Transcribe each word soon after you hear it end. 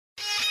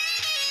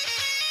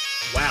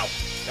Wow,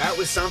 that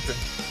was something.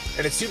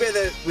 And it's too bad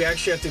that we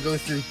actually have to go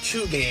through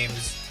two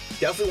games.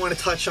 Definitely want to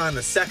touch on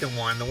the second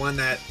one, the one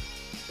that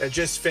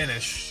just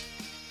finished.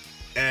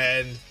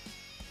 And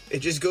it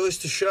just goes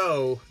to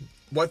show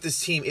what this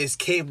team is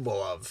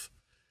capable of.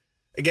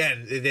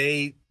 Again,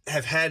 they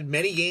have had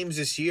many games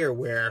this year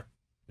where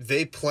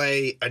they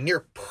play a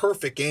near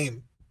perfect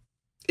game.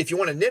 If you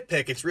want to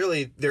nitpick, it's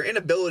really their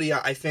inability,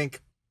 I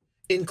think,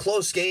 in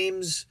close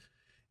games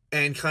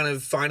and kind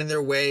of finding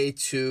their way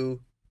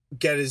to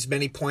get as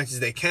many points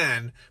as they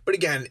can. But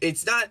again,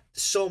 it's not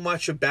so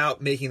much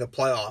about making the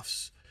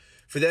playoffs.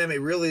 For them, it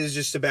really is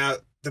just about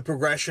the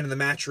progression and the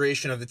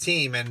maturation of the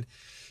team. And,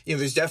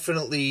 there's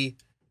definitely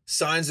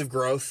signs of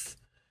growth.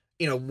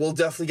 We'll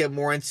definitely get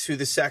more into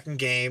the second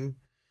game.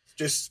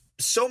 Just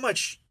so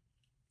much,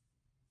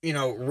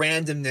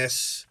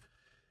 randomness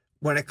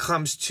when it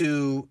comes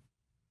to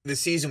the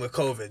season with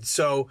COVID.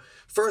 So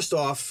first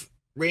off,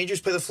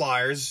 Rangers play the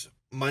Flyers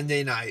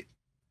Monday night.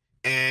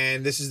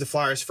 And this is the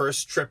Flyers'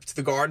 first trip to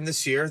the Garden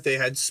this year. They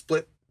had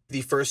split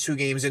the first two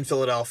games in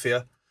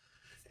Philadelphia.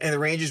 And the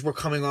Rangers were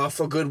coming off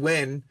a good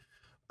win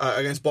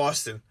against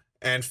Boston.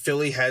 And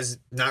Philly has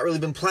not really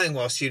been playing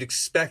well, so you'd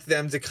expect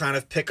them to kind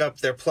of pick up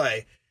their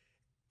play.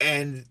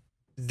 And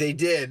they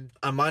did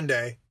on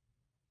Monday.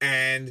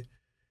 And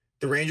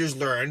the Rangers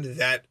learned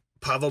that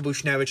Pavel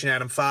Buchnevich and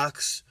Adam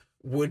Fox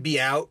would be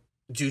out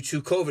due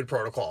to COVID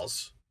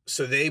protocols.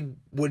 So they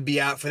would be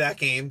out for that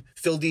game.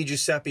 Phil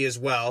DiGiuseppe as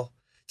well.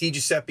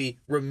 DiGiuseppe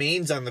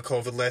remains on the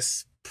COVID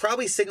list.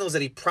 Probably signals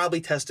that he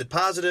probably tested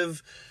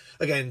positive.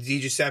 Again,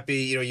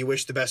 DiGiuseppe, you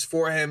wish the best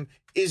for him.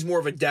 Is more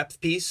of a depth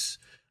piece.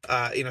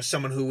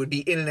 Someone who would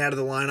be in and out of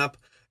the lineup.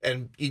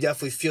 And you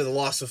definitely feel the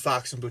loss of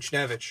Fox and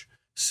Buchnevich.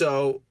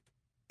 So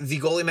the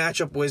goalie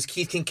matchup was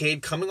Keith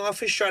Kincaid coming off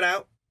his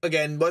shutout.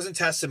 Again, wasn't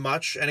tested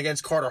much. And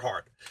against Carter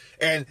Hart.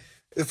 And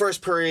the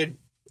first period,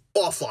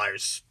 all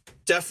Flyers.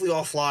 Definitely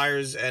all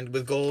Flyers. And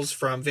with goals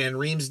from Van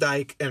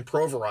Riemsdyk and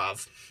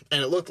Provorov.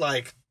 And it looked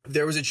like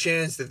there was a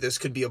chance that this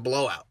could be a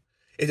blowout.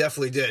 It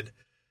definitely did.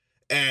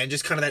 And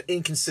just kind of that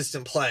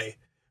inconsistent play,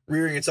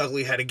 rearing its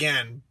ugly head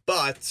again.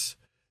 But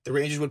the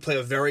Rangers would play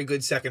a very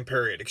good second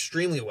period,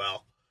 extremely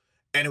well.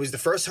 And it was the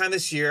first time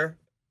this year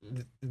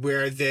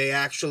where they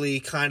actually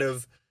kind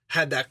of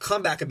had that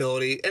comeback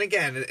ability. And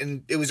again,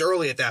 and it was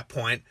early at that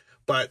point,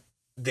 but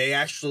they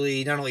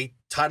actually not only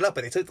tied it up,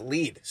 but they took the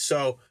lead.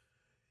 So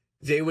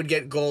they would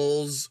get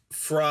goals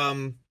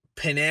from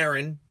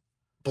Panarin,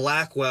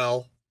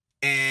 Blackwell,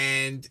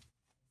 and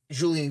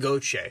Julien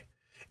Gauthier.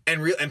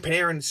 And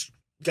Panarin's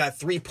got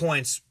 3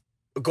 points,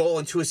 a goal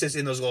and 2 assists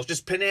in those goals.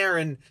 Just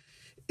Panarin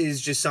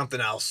is just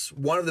something else.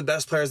 One of the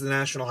best players in the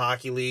National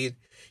Hockey League.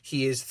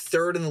 He is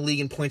third in the league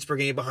in points per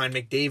game behind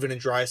McDavid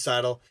and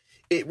Draisaitl.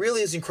 It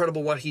really is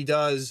incredible what he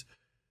does.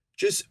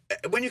 Just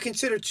when you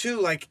consider,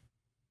 too,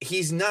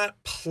 he's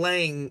not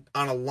playing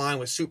on a line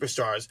with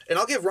superstars. And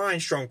I'll give Ryan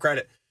Strome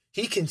credit.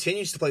 He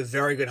continues to play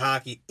very good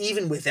hockey,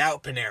 even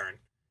without Panarin.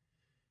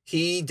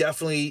 He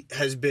definitely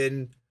has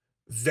been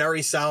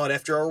very solid.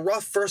 After a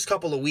rough first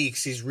couple of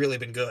weeks, he's really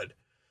been good.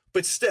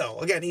 But still,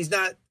 again,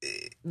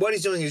 what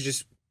he's doing is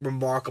just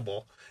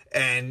remarkable.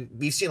 And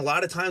we've seen a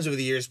lot of times over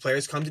the years,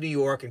 players come to New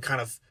York and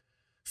kind of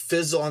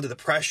fizzle under the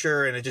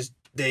pressure, and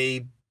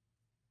they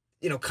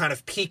kind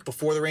of peak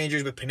before the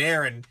Rangers. But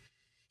Panarin,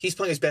 he's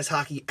playing his best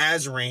hockey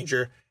as a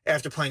Ranger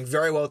after playing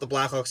very well with the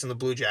Blackhawks and the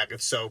Blue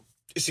Jackets. So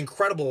it's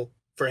incredible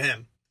for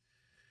him.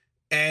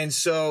 And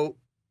so,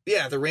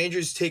 yeah, the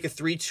Rangers take a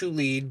 3-2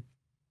 lead,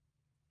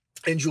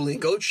 and Julien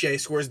Gauthier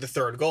scores the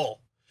third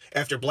goal.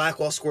 After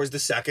Blackwell scores the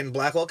second,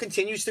 Blackwell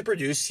continues to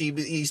produce.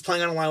 He's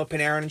playing on a line with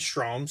Panarin and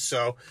Strome,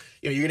 so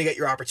you're going to get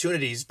your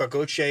opportunities. But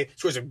Gauthier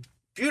scores a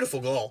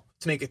beautiful goal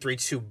to make it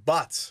 3-2.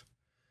 But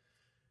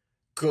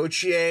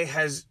Gauthier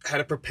has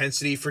had a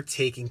propensity for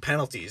taking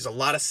penalties, a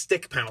lot of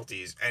stick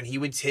penalties, and he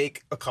would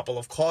take a couple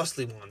of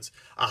costly ones.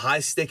 A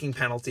high sticking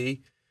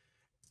penalty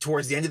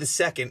towards the end of the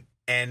second,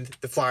 and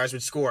the Flyers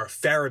would score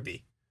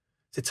Farabee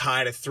to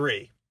tie it at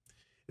 3.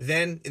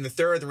 Then in the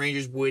third, the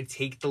Rangers would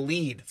take the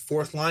lead.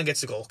 Fourth line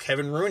gets a goal,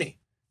 Kevin Rooney.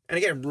 And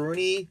again,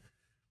 Rooney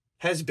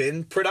has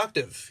been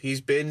productive. He's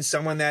been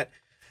someone that,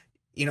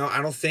 I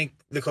don't think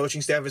the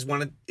coaching staff is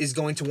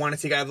going to want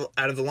to take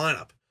out of the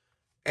lineup.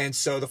 And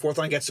so the fourth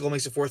line gets a goal,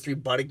 makes it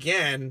 4-3. But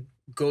again,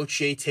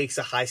 Gauthier takes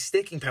a high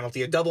sticking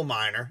penalty, a double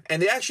minor.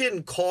 And they actually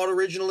didn't call it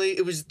originally.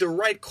 It was the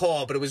right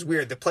call, but it was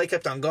weird. The play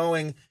kept on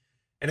going.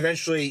 And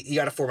eventually he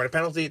got a 4-minute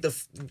penalty.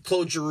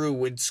 Claude Giroux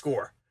would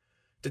score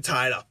to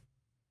tie it up.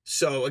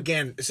 So,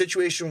 again, a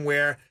situation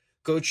where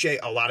Gauthier,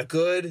 a lot of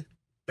good,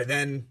 but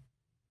then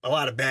a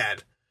lot of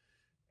bad.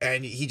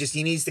 And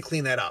he needs to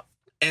clean that up.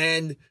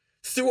 And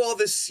through all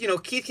this,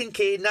 Keith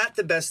Kincaid, not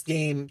the best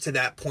game to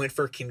that point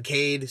for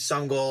Kincaid.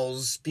 Some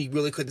goals he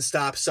really couldn't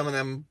stop. Some of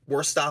them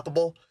were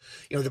stoppable.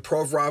 The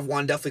Provorov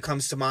one definitely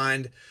comes to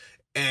mind.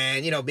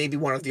 And, maybe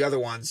one of the other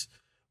ones.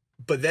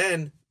 But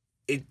then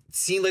it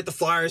seemed like the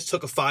Flyers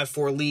took a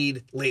 5-4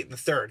 lead late in the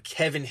third.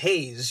 Kevin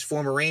Hayes,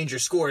 former Ranger,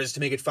 scores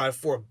to make it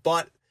 5-4.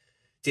 But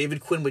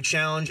David Quinn would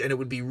challenge, and it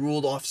would be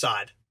ruled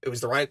offside. It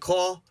was the right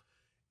call,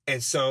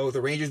 And so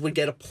the Rangers would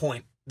get a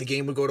point. The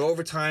game would go to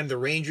overtime. The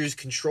Rangers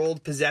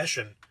controlled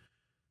possession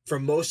for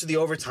most of the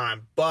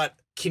overtime. But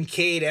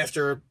Kincaid,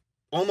 after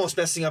almost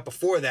messing up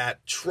before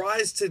that,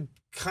 tries to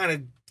kind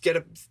of get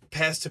a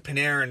pass to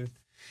Panarin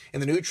in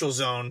the neutral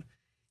zone.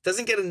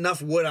 Doesn't get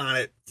enough wood on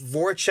it.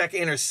 Voracek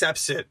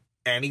intercepts it,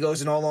 and he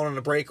goes in all alone on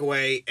a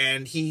breakaway,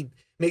 and he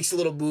makes a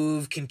little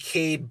move.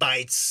 Kincaid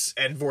bites,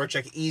 and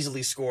Voracek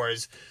easily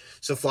scores.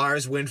 So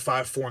Flyers win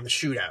 5-4 in the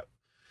shootout.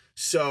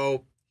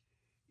 So,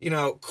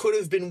 could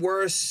have been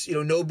worse.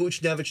 No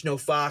Buchnevich, no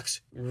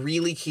Fox.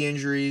 Really key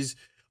injuries.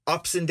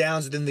 Ups and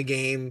downs within the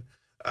game.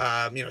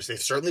 So they've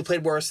certainly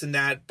played worse than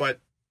that. But,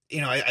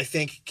 I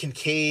think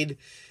Kincaid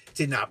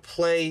did not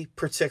play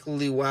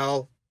particularly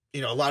well.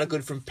 A lot of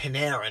good from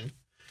Panarin.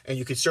 And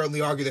you could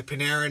certainly argue that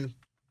Panarin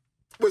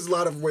was a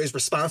lot of ways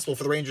responsible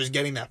for the Rangers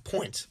getting that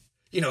point.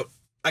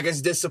 I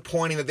guess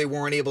disappointing that they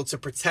weren't able to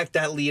protect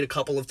that lead a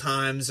couple of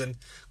times and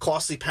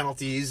costly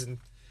penalties. And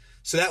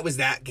so that was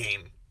that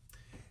game.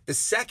 The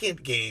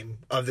second game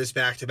of this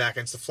back-to-back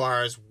against the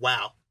Flyers,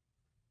 wow.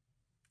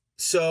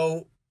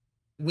 So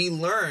we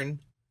learn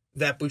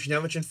that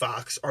Buchnevich and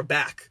Fox are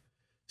back.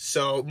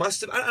 So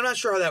I'm not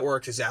sure how that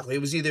works exactly.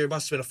 It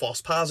must have been a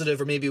false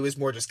positive, or maybe it was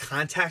more just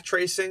contact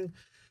tracing.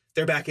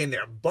 They're back in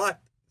there.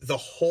 But the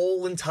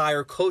whole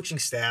entire coaching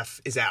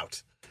staff is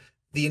out.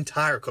 The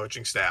entire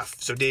coaching staff.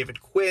 So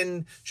David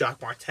Quinn,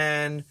 Jacques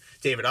Martin,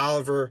 David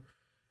Oliver,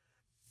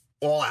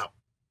 all out.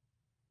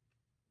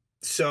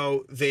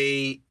 So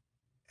they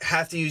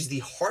have to use the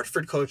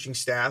Hartford coaching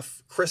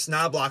staff. Chris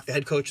Knobloch, the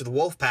head coach of the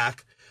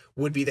Wolfpack,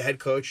 would be the head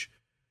coach.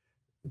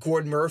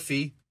 Gord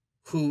Murphy,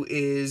 who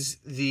is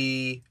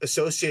the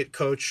associate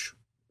coach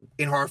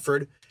in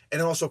Hartford, and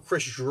then also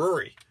Chris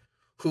Drury,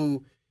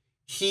 who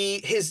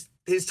his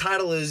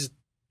title is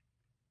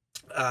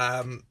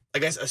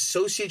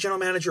associate general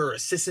manager or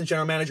assistant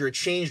general manager. It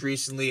changed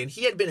recently, and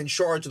he had been in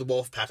charge of the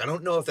Wolfpack. I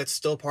don't know if that's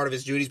still part of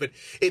his duties, but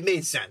it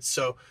made sense.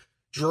 So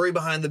Drury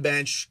behind the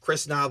bench,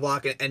 Chris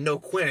Knobloch, and no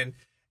Quinn.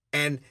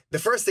 And the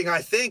first thing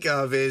I think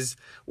of is,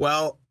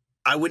 well,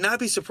 I would not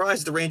be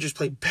surprised if the Rangers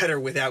played better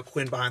without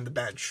Quinn behind the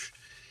bench.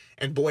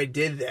 And boy,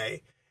 did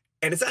they.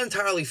 And it's not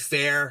entirely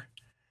fair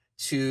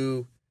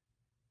to,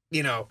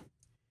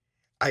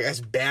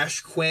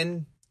 bash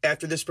Quinn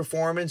after this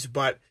performance,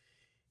 but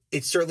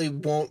it certainly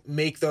won't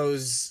make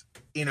those,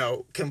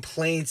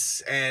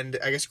 complaints and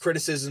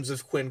criticisms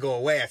of Quinn go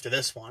away after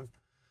this one.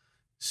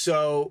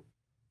 So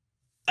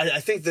I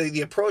think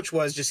the approach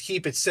was just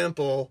keep it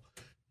simple,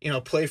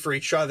 play for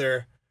each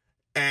other.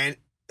 And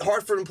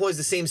Hartford employs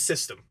the same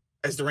system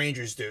as the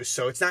Rangers do,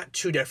 so it's not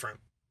too different.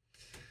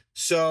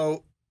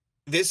 So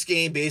this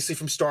game, basically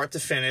from start to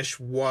finish,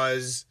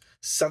 was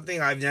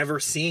something I've never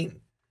seen.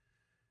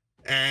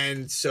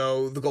 And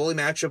so the goalie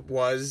matchup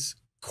was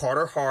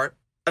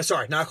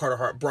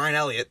Brian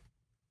Elliott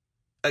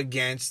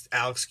against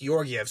Alex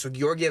Georgiev. So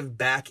Georgiev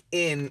back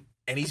in,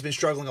 and he's been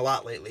struggling a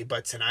lot lately.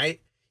 But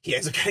tonight, he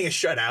ends up getting a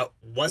shutout.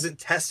 Wasn't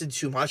tested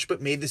too much,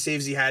 but made the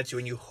saves he had to.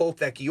 And you hope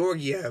that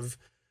Georgiev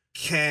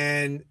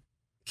can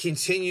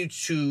continue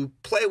to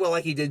play well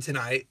like he did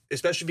tonight,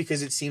 especially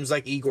because it seems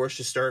like Igor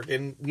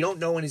Shesterkin, we don't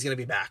know when he's going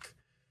to be back.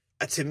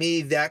 To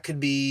me, that could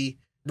be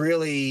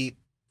really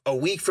a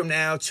week from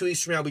now, 2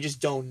 weeks from now. We just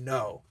don't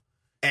know.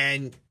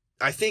 And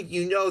I think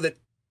that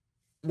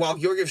while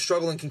Georgiev's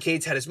struggling,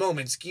 Kincaid's had his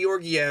moments,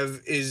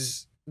 Georgiev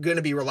is going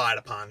to be relied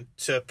upon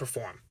to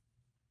perform.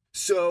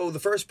 So the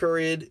first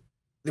period,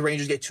 the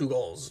Rangers get 2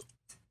 goals.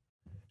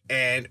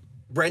 And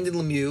Brendan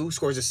Lemieux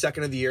scores his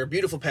second of the year.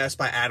 Beautiful pass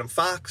by Adam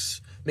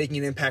Fox, making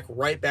an impact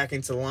right back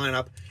into the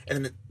lineup.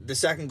 And then the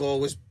second goal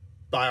was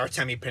by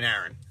Artemi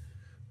Panarin,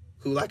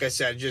 who, like I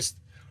said,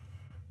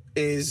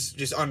 is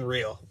just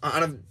unreal.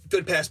 On a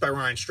good pass by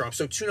Ryan Strome.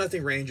 So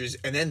 2-0 Rangers,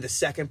 and then the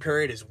second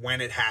period is when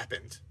it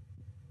happened.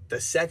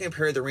 The second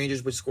period, the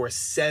Rangers would score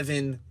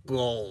 7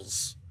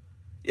 goals.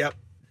 Yep,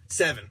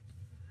 7.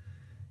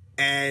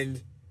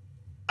 And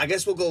I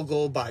guess we'll go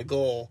goal by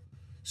goal.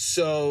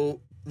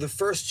 So the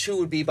first 2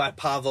 would be by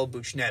Pavel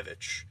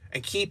Buchnevich.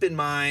 And keep in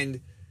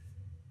mind,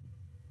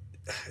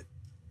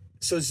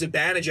 so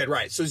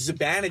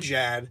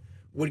Zibanejad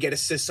would get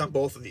assists on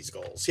both of these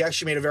goals. He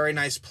actually made a very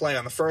nice play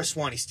on the first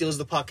one. He steals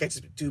the puck, gets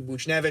it to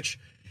Buchnevich,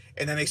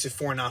 and that makes it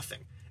 4-0.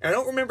 And I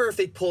don't remember if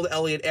they pulled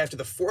Elliott after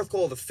the 4th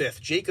goal or the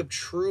 5th. Jacob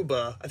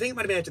Trouba, I think it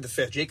might have been after the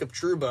 5th. Jacob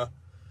Trouba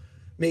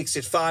makes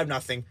it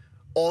 5-0,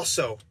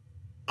 also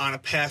on a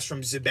pass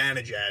from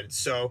Zibanejad.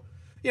 So,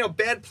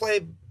 bad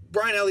play.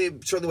 Brian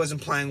Elliott certainly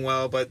wasn't playing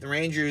well, but the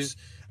Rangers,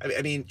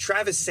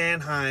 Travis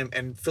Sanheim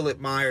and Philip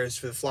Myers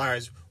for the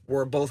Flyers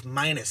were both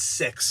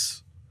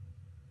 -6.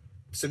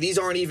 So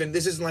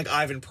this isn't like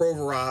Ivan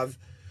Provorov.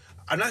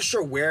 I'm not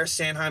sure where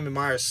Sanheim and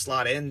Myers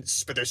slot in,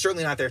 but they're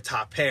certainly not their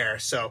top pair.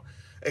 So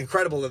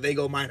incredible that they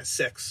go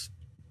 -6.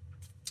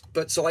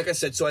 But so like I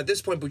said, so at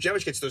this point,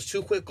 Buchnevich gets those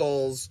 2 quick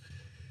goals.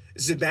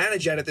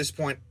 Zibanejad at this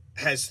point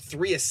has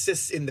 3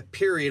 assists in the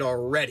period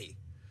already.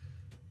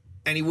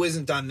 And he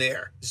wasn't done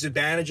there.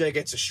 Zibanejad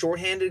gets a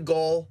shorthanded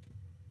goal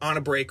on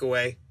a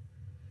breakaway.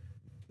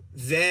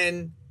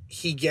 Then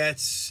he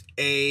gets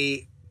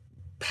a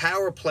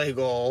power play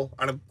goal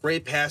on a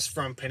great pass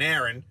from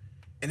Panarin,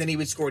 and then he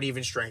would score an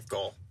even strength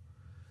goal.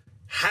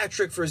 Hat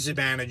trick for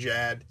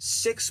Zibanejad,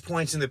 6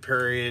 points in the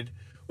period,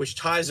 which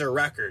ties a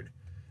record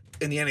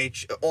in the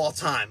NHL all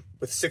time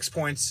with 6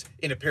 points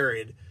in a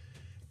period.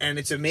 And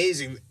it's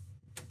amazing.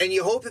 And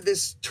you hope that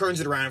this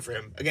turns it around for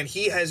him. Again,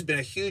 he has been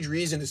a huge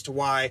reason as to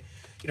why,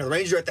 the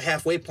Rangers are at the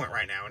halfway point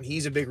right now. And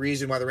he's a big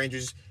reason why the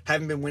Rangers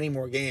haven't been winning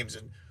more games.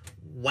 And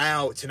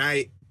wow,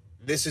 tonight,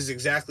 this is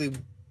exactly,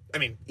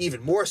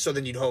 even more so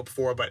than you'd hope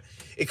for. But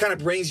it kind of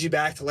brings you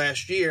back to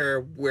last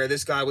year where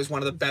this guy was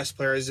one of the best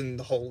players in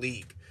the whole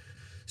league.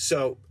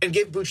 So, and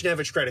give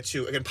Buchnevich credit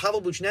too. Again,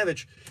 Pavel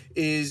Buchnevich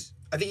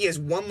I think he has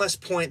one less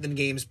point than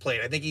games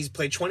played. I think he's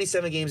played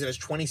 27 games and has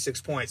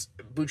 26 points.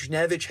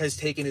 Buchnevich has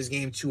taken his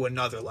game to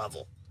another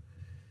level.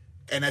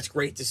 And that's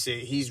great to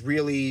see. He's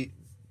really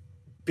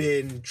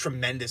been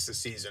tremendous this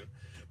season.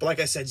 But like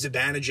I said,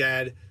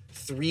 Zibanejad,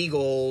 3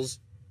 goals,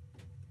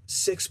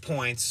 6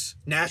 points,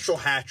 natural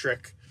hat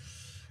trick.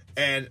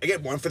 And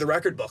again, one for the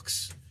record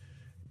books.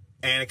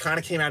 And it kind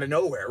of came out of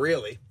nowhere,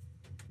 really.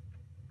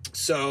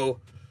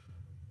 So,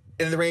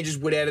 and the Rangers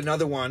would add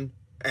another one,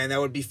 and that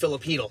would be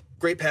Philip Hedl.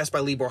 Great pass by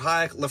Libor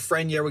Hájek.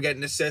 Lafreniere would get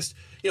an assist.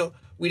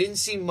 We didn't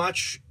see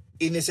much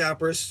in this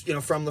outburst,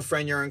 from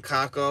Lafreniere and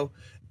Kakko,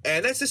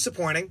 and that's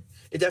disappointing.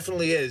 It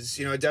definitely is.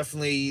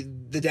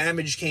 The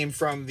damage came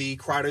from the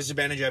Kreider,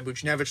 Zibanejad,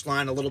 Buchnevich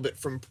line, a little bit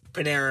from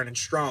Panarin and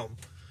Strome,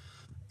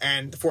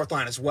 and the fourth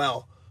line as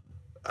well.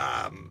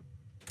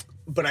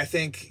 But I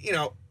think,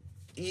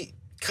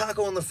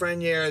 Kakko and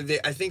Lafreniere,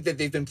 I think that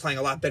they've been playing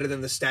a lot better than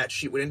the stat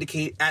sheet would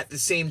indicate. At the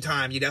same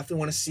time, you definitely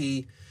want to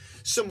see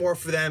some more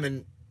for them,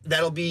 and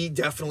that'll be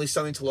definitely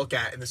something to look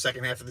at in the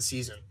second half of the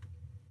season.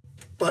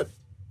 But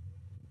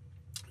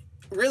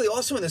really,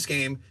 also in this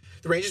game,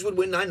 the Rangers would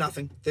win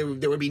 9-0.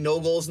 There would be no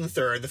goals in the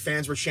third. The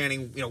fans were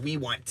chanting, we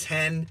want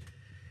 10.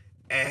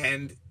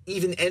 And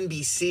even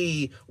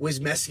NBC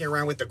was messing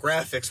around with the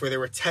graphics where they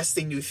were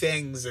testing new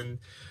things. And,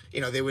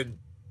 they would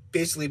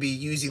basically be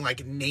using like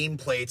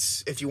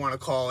nameplates, if you want to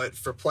call it,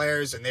 for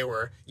players. And they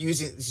were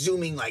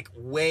zooming like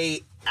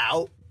way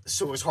out.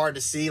 So it was hard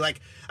to see. Like,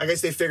 I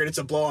guess they figured it's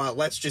a blowout.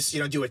 Let's just,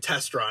 do a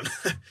test run.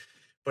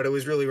 But it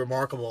was really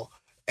remarkable.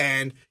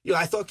 And,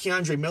 I thought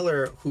Keandre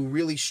Miller, who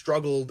really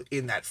struggled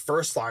in that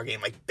first Flyer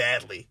game, like,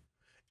 badly.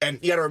 And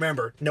you got to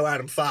remember, no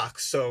Adam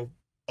Fox. So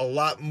a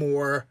lot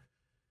more,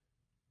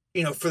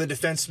 for the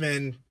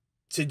defenseman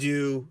to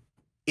do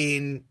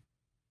in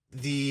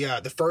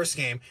the first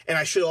game. And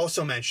I should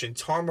also mention,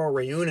 Tarmo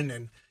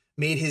Reunanen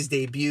made his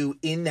debut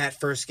in that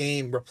first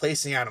game,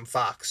 replacing Adam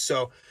Fox.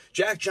 So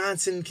Jack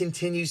Johnson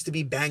continues to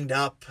be banged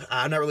up.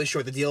 I'm not really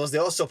sure what the deal is. They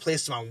also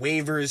placed him on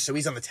waivers, so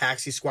he's on the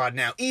taxi squad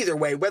now. Either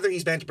way, whether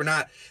he's banged up or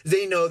not,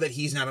 they know that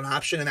he's not an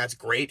option, and that's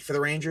great for the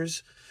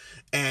Rangers.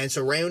 And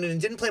so Reunanen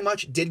didn't play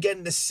much, did get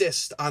an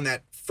assist on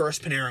that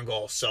first Panarin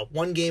goal. So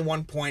 1 game,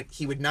 1 point.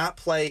 He would not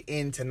play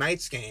in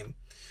tonight's game.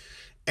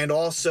 And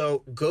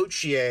also,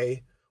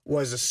 Gauthier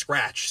was a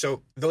scratch.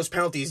 So those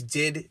penalties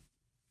did,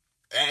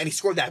 and he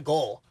scored that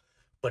goal,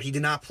 but he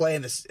did not play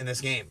in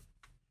this game.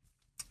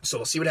 So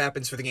we'll see what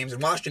happens for the games in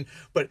Washington.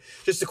 But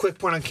just a quick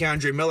point on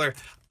Keandre Miller.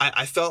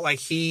 I felt like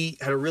he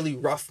had a really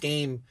rough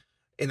game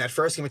in that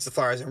first game against the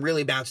Flyers and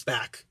really bounced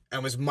back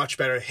and was much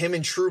better. Him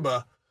and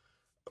Trouba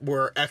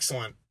were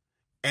excellent.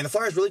 And the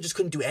Flyers really just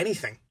couldn't do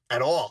anything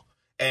at all.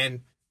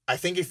 And I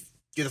think if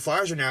you're the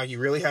Flyers right now, you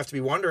really have to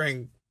be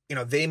wondering,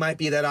 they might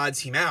be that odd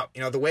team out.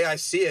 The way I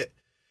see it,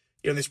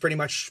 there's pretty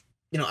much,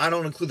 I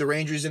don't include the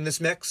Rangers in this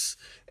mix.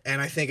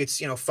 And I think it's,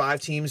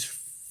 5 teams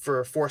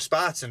for 4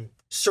 spots. And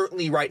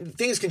certainly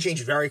things can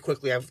change very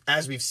quickly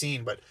as we've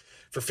seen, but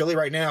for Philly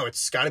right now,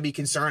 it's got to be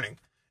concerning.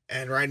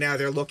 And right now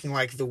they're looking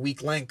like the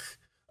weak link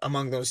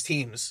among those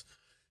teams.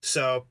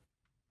 So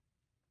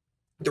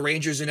the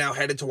Rangers are now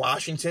headed to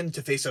Washington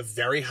to face a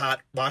very hot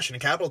Washington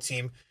Capitol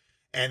team,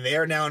 and they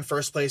are now in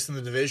first place in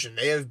the division.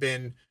 They have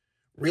been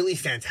really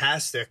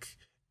fantastic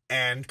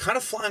and kind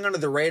of flying under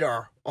the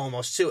radar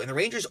almost too. And the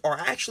Rangers are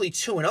actually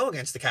 2-0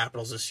 against the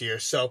Capitals this year.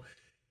 So,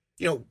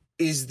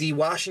 is the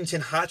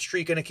Washington hot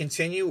streak going to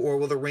continue, or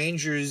will the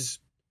Rangers,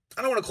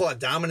 I don't want to call it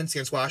dominance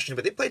against Washington,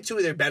 but they played 2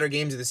 of their better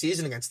games of the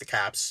season against the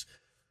Caps.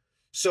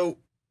 So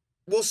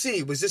we'll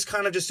see. Was this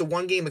kind of just a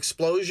 1-game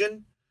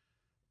explosion,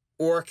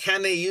 or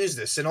can they use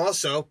this? And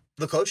also,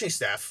 the coaching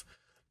staff.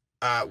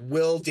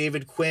 Will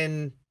David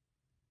Quinn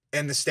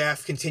and the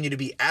staff continue to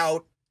be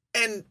out?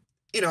 And,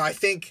 I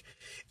think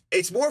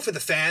it's more for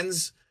the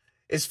fans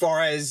as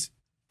far as,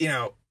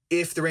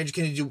 if the Rangers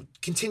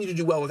continue to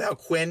do well without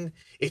Quinn,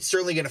 it's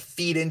certainly going to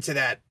feed into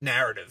that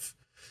narrative.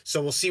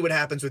 So we'll see what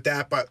happens with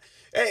that. But,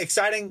 hey,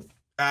 exciting.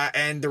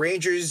 And the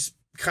Rangers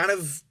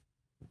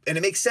and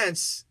it makes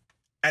sense,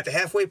 at the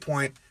halfway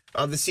point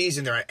of the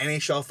season, they're at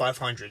NHL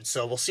 500.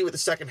 So we'll see what the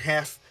second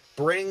half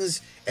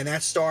brings, and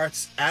that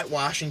starts at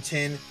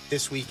Washington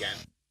this weekend.